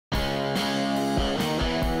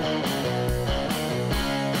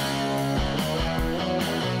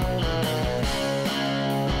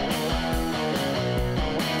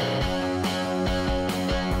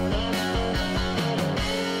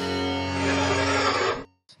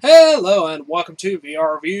Hello and welcome to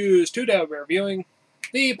VR Reviews. Today we're reviewing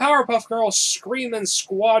the Powerpuff Girls Screamin'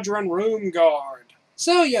 Squadron Room Guard.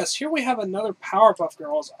 So yes, here we have another Powerpuff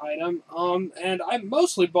Girls item, and I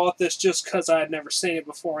mostly bought this just because I had never seen it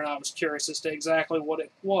before and I was curious as to exactly what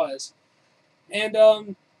it was. And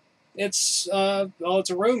it's a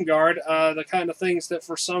room guard, the kind of things that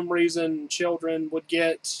for some reason children would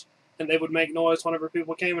get and they would make noise whenever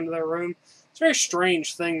people came into their room. It's a very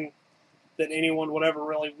strange thing that anyone would ever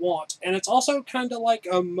really want. And it's also kind of like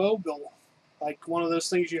a mobile, like one of those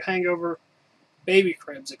things you hang over baby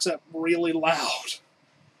cribs, except really loud,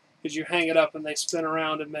 because you hang it up and they spin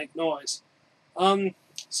around and make noise.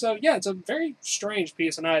 So yeah, it's a very strange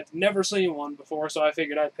piece, and I had never seen one before, so I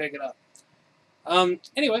figured I'd pick it up.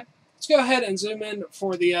 Anyway, let's go ahead and zoom in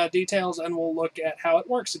for the details, and we'll look at how it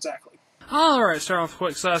works exactly. Alright, start off with a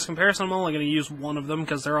quick size comparison. I'm only going to use one of them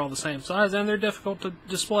because they're all the same size and they're difficult to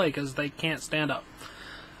display because they can't stand up.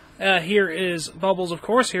 Here is Bubbles, of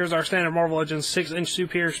course. Here's our standard Marvel Legends 6-inch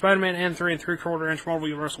Superior Spider-Man and 3 3/4-inch Marvel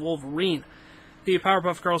Universe Wolverine. The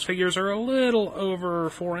Powerpuff Girls figures are a little over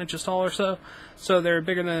 4 inches tall or so they're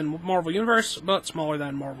bigger than Marvel Universe, but smaller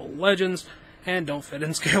than Marvel Legends, and don't fit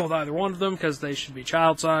in scale with either one of them because they should be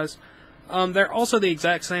child size. They're also the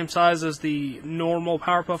exact same size as the normal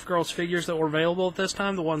Powerpuff Girls figures that were available at this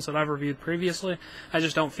time, the ones that I've reviewed previously. I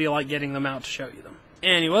just don't feel like getting them out to show you them.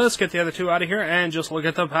 Anyway, let's get the other two out of here and just look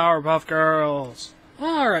at the Powerpuff Girls.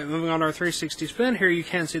 Alright, moving on to our 360 spin. Here you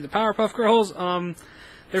can see the Powerpuff Girls.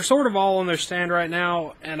 They're sort of all on their stand right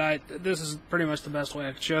now, and this is pretty much the best way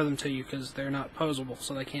I could show them to you because they're not posable,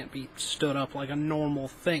 so they can't be stood up like a normal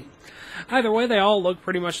thing. Either way, they all look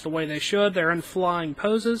pretty much the way they should. They're in flying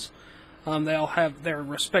poses. They all have their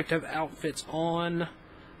respective outfits on,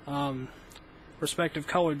 respective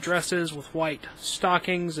colored dresses with white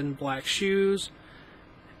stockings and black shoes,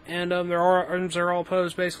 and their arms are all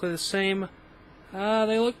posed basically the same.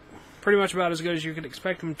 They look pretty much about as good as you could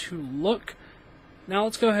expect them to look. Now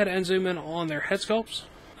let's go ahead and zoom in on their head sculpts.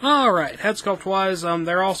 Alright, head sculpt wise,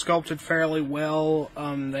 they're all sculpted fairly well.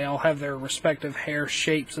 They all have their respective hair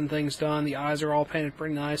shapes and things done. The eyes are all painted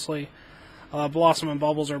pretty nicely. Blossom and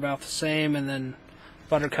Bubbles are about the same, and then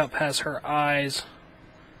Buttercup has her eyes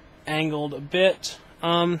angled a bit.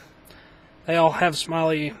 They all have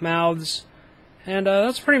smiley mouths, and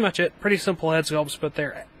that's pretty much it. Pretty simple head sculpts, but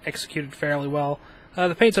they're executed fairly well.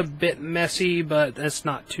 The paint's a bit messy, but it's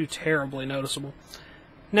not too terribly noticeable.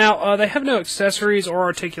 Now, they have no accessories or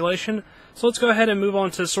articulation, so let's go ahead and move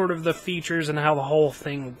on to sort of the features and how the whole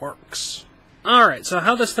thing works. Alright, so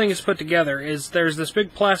how this thing is put together is there's this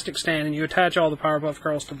big plastic stand, and you attach all the Powerpuff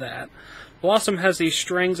Girls to that. Blossom has these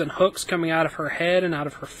strings and hooks coming out of her head and out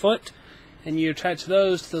of her foot, and you attach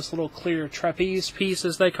those to this little clear trapeze piece,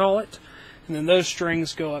 as they call it. And then those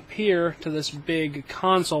strings go up here to this big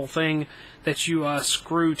console thing that you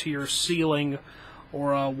screw to your ceiling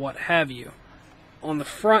or what have you. On the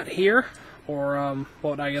front here, or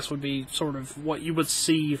what I guess would be sort of what you would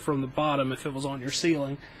see from the bottom if it was on your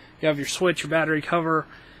ceiling, you have your switch, your battery cover,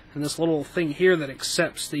 and this little thing here that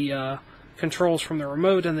accepts the controls from the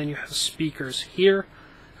remote, and then you have speakers here.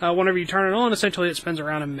 Whenever you turn it on, essentially it spins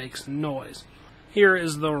around and makes noise. Here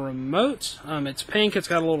is the remote. It's pink, it's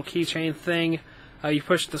got a little keychain thing. You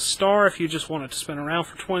push the star if you just want it to spin around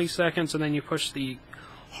for 20 seconds, and then you push the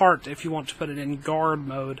heart if you want to put it in guard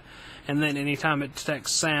mode, and then anytime it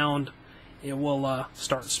detects sound, it will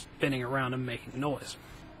start spinning around and making noise.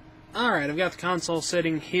 Alright, I've got the console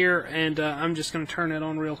sitting here, and I'm just going to turn it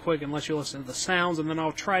on real quick and let you listen to the sounds, and then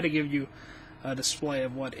I'll try to give you a display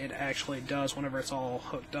of what it actually does whenever it's all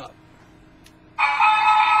hooked up.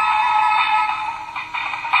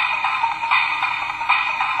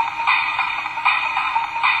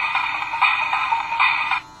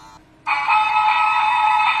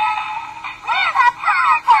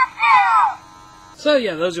 So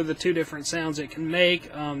yeah, those are the two different sounds it can make.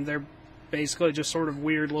 They're basically just sort of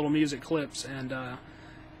weird little music clips, and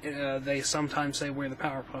they sometimes say we're the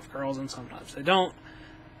Powerpuff Girls and sometimes they don't.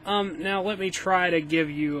 Now let me try to give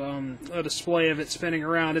you a display of it spinning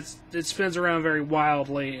around. It spins around very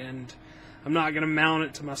wildly, and I'm not going to mount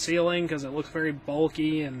it to my ceiling because it looks very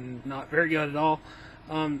bulky and not very good at all.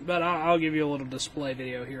 But I'll give you a little display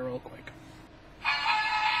video here real quick.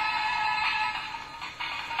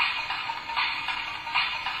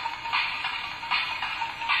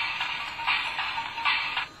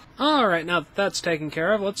 Alright, now that that's taken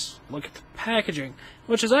care of, let's look at the packaging,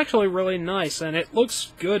 which is actually really nice, and it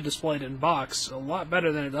looks good displayed in box, a lot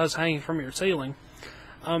better than it does hanging from your ceiling.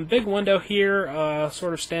 Big window here,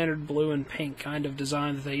 sort of standard blue and pink kind of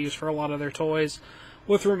design that they use for a lot of their toys,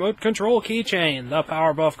 with remote control keychain. The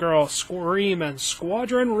Powerpuff Girls Screamin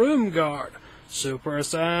Squadron Room Guard. Super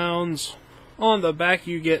sounds. On the back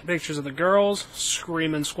you get pictures of the girls,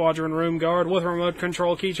 Screamin Squadron Room Guard with remote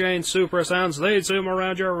control keychain, super sounds. They zoom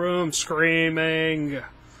around your room, screaming.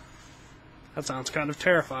 That sounds kind of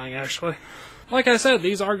terrifying, actually. Like I said,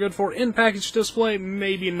 these are good for in-package display,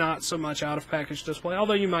 maybe not so much out-of-package display,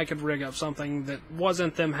 although you might could rig up something that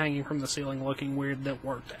wasn't them hanging from the ceiling looking weird that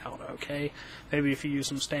worked out, okay? Maybe if you use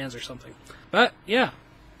some stands or something. But, yeah,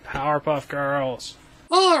 Powerpuff Girls.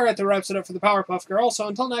 Alright, that wraps it up for the Powerpuff Girls, so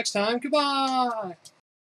until next time, goodbye!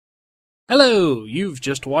 Hello, you've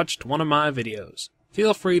just watched one of my videos.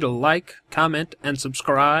 Feel free to like, comment, and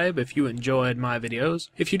subscribe if you enjoyed my videos.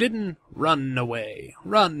 If you didn't, run away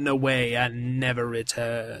and never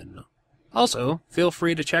return. Also, feel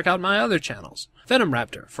free to check out my other channels, Venom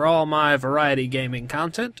Raptor for all my variety gaming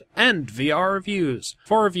content, and VR Reviews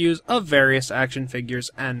for reviews of various action figures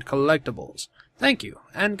and collectibles. Thank you,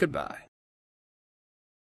 and goodbye.